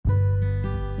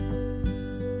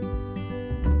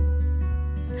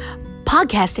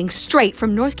Podcasting straight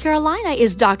from North Carolina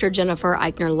is Dr. Jennifer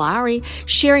Eichner Lowry,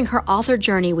 sharing her author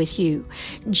journey with you.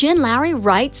 Jen Lowry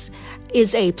Writes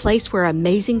is a place where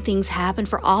amazing things happen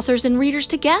for authors and readers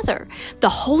together. The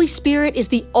Holy Spirit is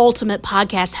the ultimate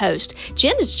podcast host.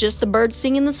 Jen is just the bird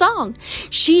singing the song.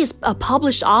 She is a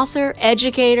published author,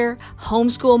 educator,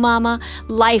 homeschool mama,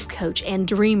 life coach, and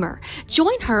dreamer.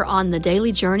 Join her on the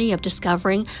daily journey of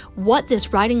discovering what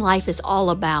this writing life is all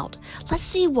about. Let's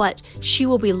see what she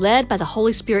will be led by the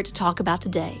Holy Spirit to talk about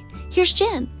today. Here's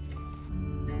Jen.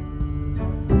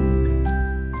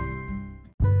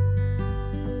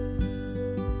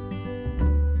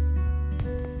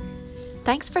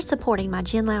 Thanks for supporting my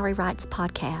Jen Lowry Writes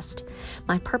podcast.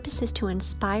 My purpose is to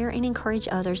inspire and encourage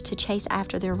others to chase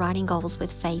after their writing goals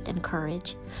with faith and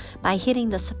courage. By hitting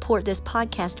the support this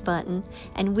podcast button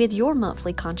and with your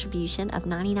monthly contribution of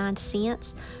 99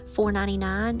 cents,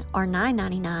 $4.99, or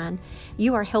 $9.99,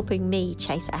 you are helping me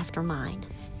chase after mine.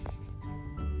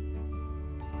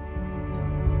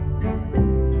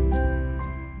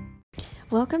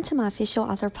 Welcome to my official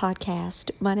author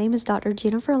podcast. My name is Dr.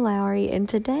 Jennifer Lowry, and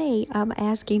today I'm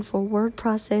asking for word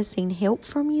processing help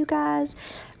from you guys.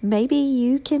 Maybe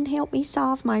you can help me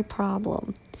solve my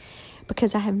problem,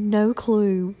 because I have no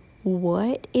clue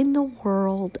what in the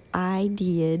world I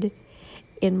did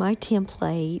in my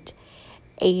template,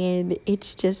 and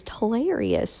it's just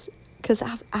hilarious because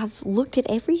I've looked at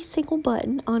every single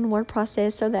button on word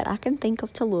processor that I can think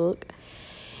of to look,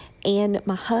 and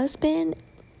my husband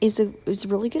is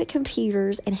really good at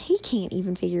computers, and he can't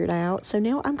even figure it out. So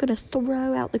now I'm going to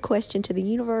throw out the question to the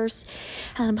universe.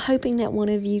 I'm hoping that one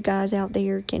of you guys out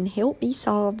there can help me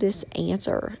solve this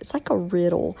answer. It's like a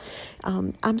riddle.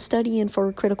 I'm studying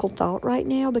for critical thought right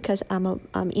now because I'm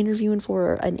interviewing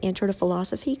for an Intro to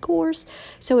Philosophy course.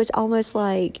 So it's almost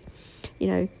like,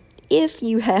 if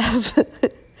you have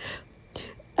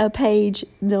a page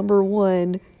number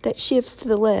 1 that shifts to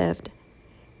the left,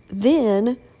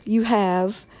 then you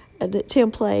have the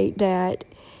template that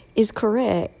is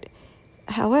correct.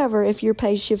 However, if your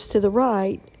page shifts to the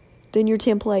right, then your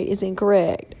template is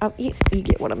incorrect. You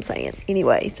get what I'm saying.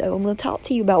 Anyway, so I'm going to talk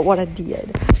to you about what I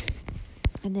did,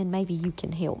 and then maybe you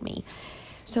can help me.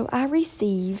 So I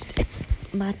received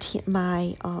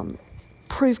my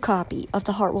proof copy of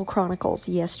the Hartwell Chronicles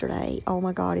yesterday. Oh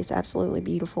my God, it's absolutely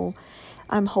beautiful.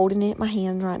 I'm holding it in my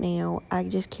hand right now. I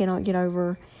just cannot get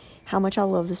over how much I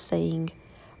love this thing.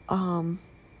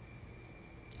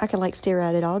 I could stare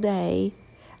at it all day.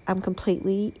 I'm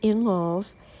completely in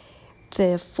love.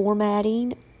 The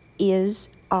formatting is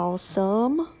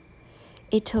awesome.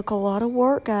 It took a lot of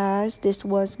work, guys. This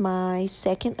was my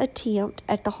second attempt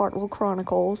at the Hartwell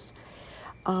Chronicles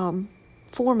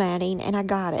formatting, and I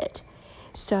got it.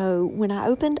 So when I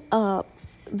opened up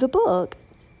the book,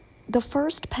 the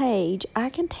first page,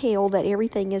 I can tell that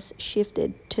everything is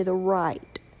shifted to the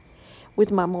right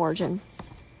with my margin.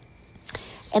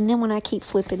 And then when I keep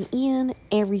flipping in,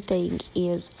 everything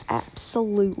is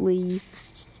absolutely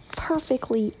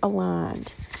perfectly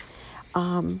aligned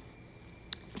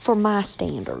for my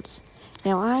standards.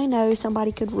 Now, I know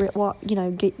somebody could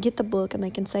get the book and they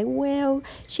can say, well,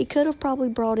 she could have probably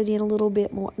brought it in a little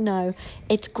bit more. No,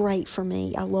 it's great for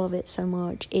me. I love it so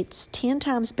much. It's 10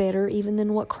 times better even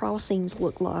than what crossings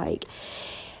look like.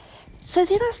 So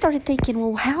then I started thinking,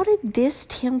 well, how did this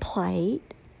template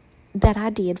that I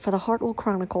did for the Hartwell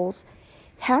Chronicles,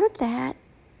 how did that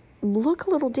look a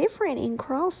little different in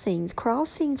crossings?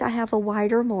 Crossings, I have a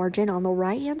wider margin on the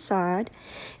right-hand side,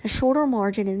 a shorter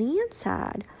margin in the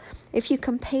inside. If you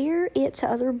compare it to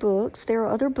other books, there are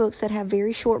other books that have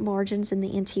very short margins in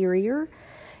the interior.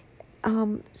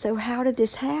 So how did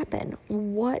this happen?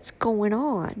 What's going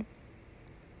on?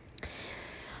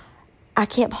 I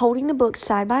kept holding the books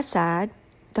side by side,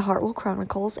 the Hartwell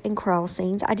Chronicles and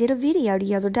Crossings. I did a video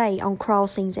the other day on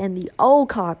Crossings and the old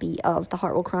copy of the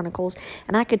Hartwell Chronicles,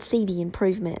 and I could see the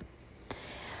improvement.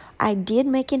 I did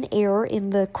make an error in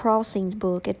the Crossings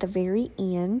book at the very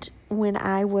end when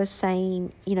I was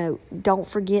saying, don't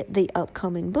forget the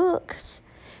upcoming books,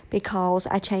 because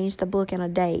I changed the book and a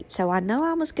date. So I know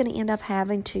I was going to end up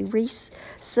having to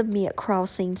resubmit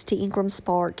Crossings to Ingram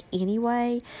Spark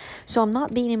anyway, so I'm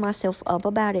not beating myself up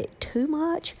about it too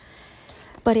much.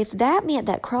 But if that meant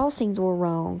that Crossings were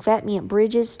wrong, that meant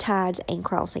Bridges, Tides, and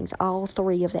Crossings, all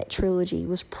 3 of that trilogy,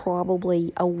 was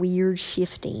probably a weird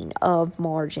shifting of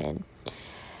margin.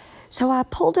 So I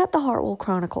pulled up the Hartwell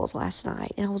Chronicles last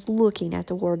night, and I was looking at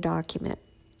the Word document.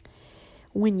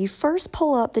 When you first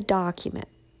pull up the document,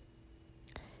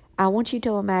 I want you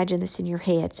to imagine this in your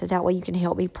head, so that way you can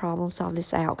help me problem solve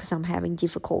this out, because I'm having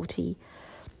difficulty.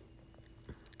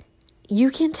 You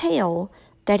can tell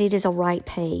that it is a right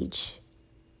page.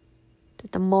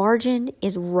 that the margin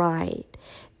is right,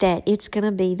 that it's going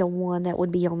to be the one that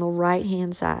would be on the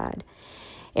right-hand side.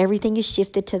 Everything is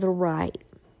shifted to the right.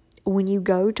 When you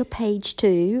go to page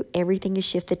 2, everything is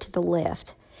shifted to the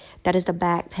left. That is the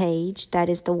back page. That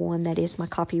is the one that is my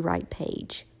copyright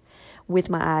page with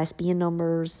my ISBN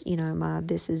numbers.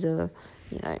 This is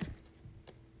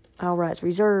all rights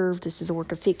reserved. This is a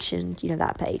work of fiction,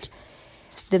 that page.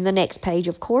 Then the next page,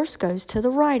 of course, goes to the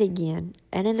right again,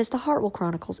 and it is the Hartwell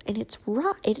Chronicles, and it's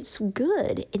right, it's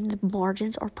good, and the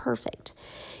margins are perfect.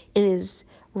 It is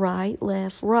right,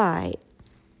 left, right.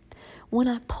 When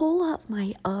I pull up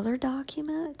my other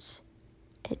documents,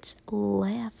 it's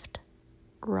left,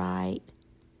 right,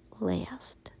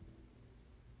 left.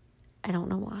 I don't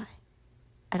know why.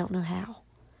 I don't know how.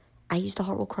 I used the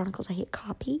Hartwell Chronicles. I hit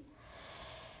copy.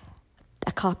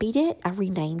 I copied it. I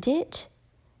renamed it.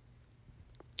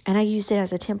 And I used it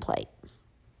as a template.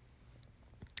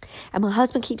 And my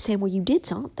husband keeps saying, well, you did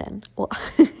something. Well,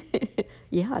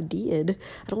 yeah, I did.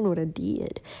 I don't know what I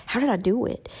did. How did I do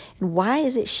it? And why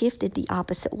is it shifted the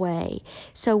opposite way?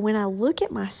 So when I look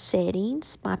at my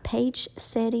settings, my page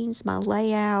settings, my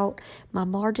layout, my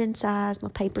margin size, my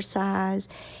paper size,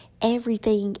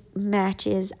 everything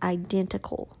matches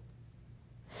identical.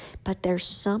 But there's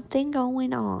something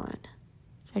going on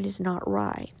that is not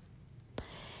right.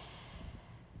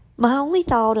 My only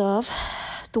thought of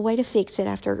the way to fix it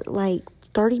after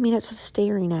 30 minutes of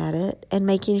staring at it and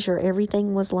making sure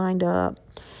everything was lined up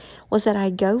was that I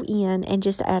go in and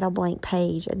just add a blank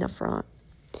page in the front.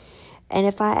 And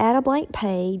if I add a blank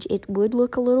page, it would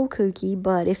look a little kooky,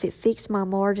 but if it fixed my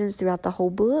margins throughout the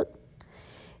whole book,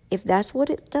 if that's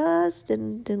what it does,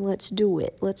 then let's do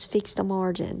it. Let's fix the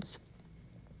margins.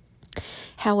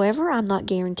 However, I'm not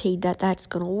guaranteed that that's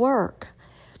going to work.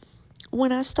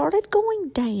 When I started going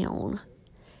down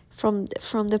from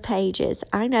the pages,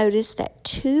 I noticed that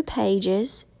 2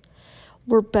 pages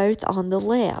were both on the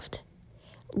left,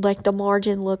 like the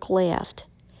margin looked left.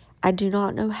 I do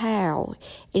not know how.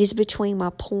 It is between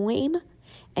my poem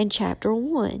and chapter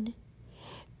 1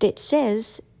 that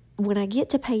says when I get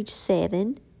to page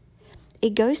 7,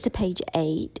 it goes to page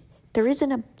 8. There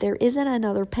isn't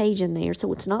another page in there,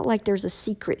 so it's not like there's a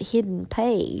secret hidden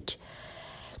page.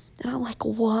 And I'm like,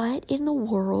 what in the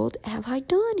world have I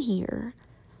done here?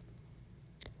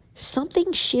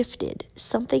 Something shifted.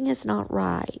 Something is not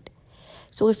right.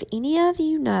 So if any of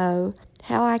you know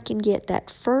how I can get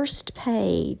that first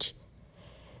page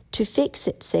to fix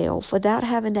itself without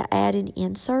having to add an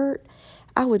insert,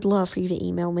 I would love for you to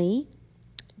email me,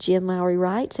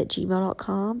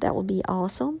 JenLowryWrites@gmail.com. That would be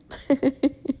awesome.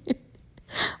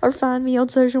 Or find me on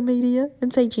social media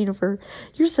and say, Jennifer,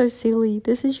 you're so silly.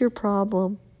 This is your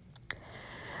problem.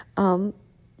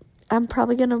 I'm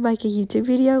probably going to make a YouTube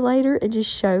video later and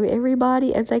just show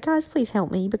everybody and say, guys, please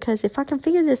help me, because if I can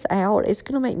figure this out, it's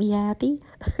going to make me happy.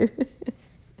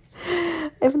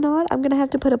 If not, I'm going to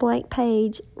have to put a blank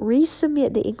page,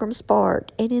 resubmit to Ingram Spark,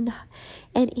 and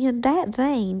in that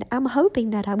vein, I'm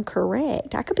hoping that I'm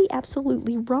correct. I could be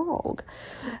absolutely wrong.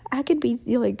 I could be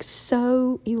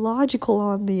so illogical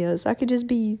on this. I could just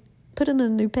be putting a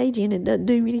new page in and doesn't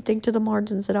do anything to the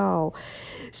margins at all.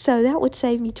 So that would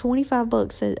save me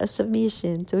 $25 a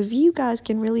submission. So if you guys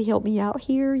can really help me out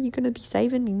here, you're going to be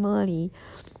saving me money.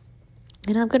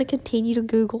 And I'm going to continue to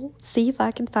Google, see if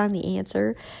I can find the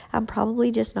answer. I'm probably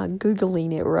just not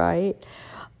Googling it right.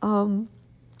 And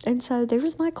so there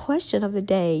was my question of the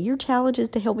day. Your challenge is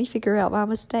to help me figure out my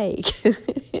mistake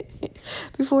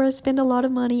before I spend a lot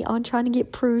of money on trying to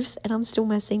get proofs and I'm still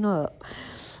messing up.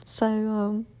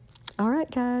 So, all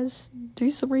right, guys, do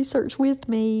some research with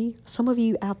me. Some of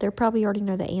you out there probably already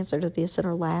know the answer to this and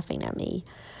are laughing at me.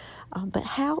 But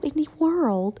how in the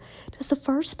world does the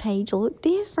first page look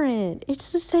different?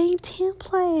 It's the same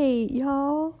template,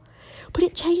 y'all. But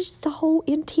it changes the whole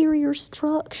interior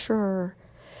structure.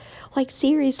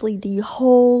 Seriously, the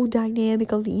whole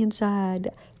dynamic of the inside,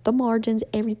 the margins,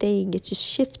 everything, it's just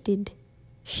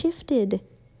shifted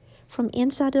from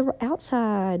inside to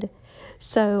outside.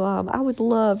 So I would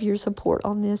love your support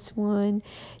on this one.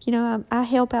 I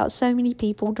help out so many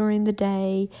people during the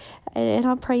day, and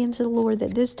I'm praying to the Lord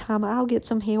that this time I'll get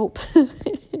some help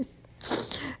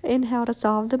in how to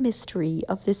solve the mystery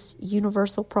of this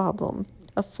universal problem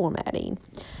of formatting.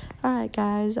 All right,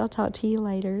 guys, I'll talk to you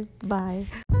later. Bye.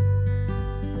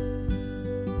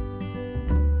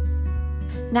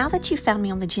 Now that you've found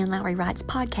me on the Jen Lowry Writes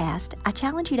podcast, I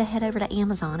challenge you to head over to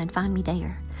Amazon and find me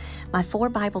there. My 4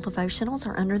 Bible devotionals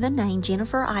are under the name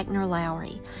Jennifer Eichner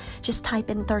Lowry. Just type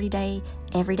in 30-day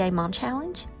Everyday Mom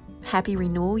Challenge, Happy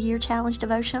Renewal Year Challenge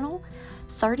Devotional,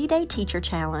 30-day teacher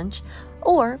challenge,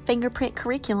 or Fingerprint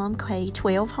Curriculum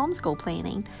K-12 homeschool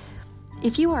planning.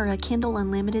 If you are a Kindle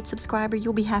Unlimited subscriber,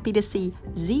 you'll be happy to see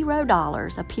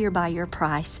 $0 appear by your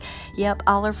price. Yep,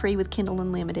 all are free with Kindle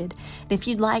Unlimited. And if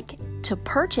you'd like to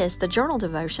purchase the journal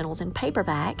devotionals in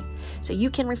paperback so you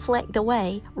can reflect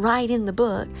away right in the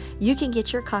book, you can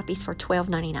get your copies for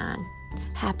 $12.99.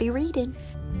 Happy reading!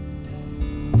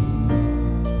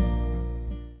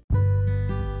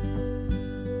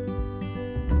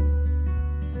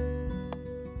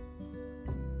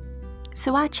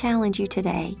 So I challenge you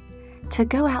today to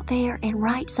go out there and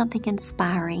write something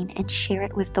inspiring and share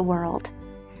it with the world.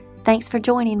 Thanks for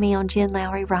joining me on Jen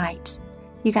Lowry Writes.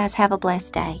 You guys have a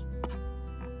blessed day.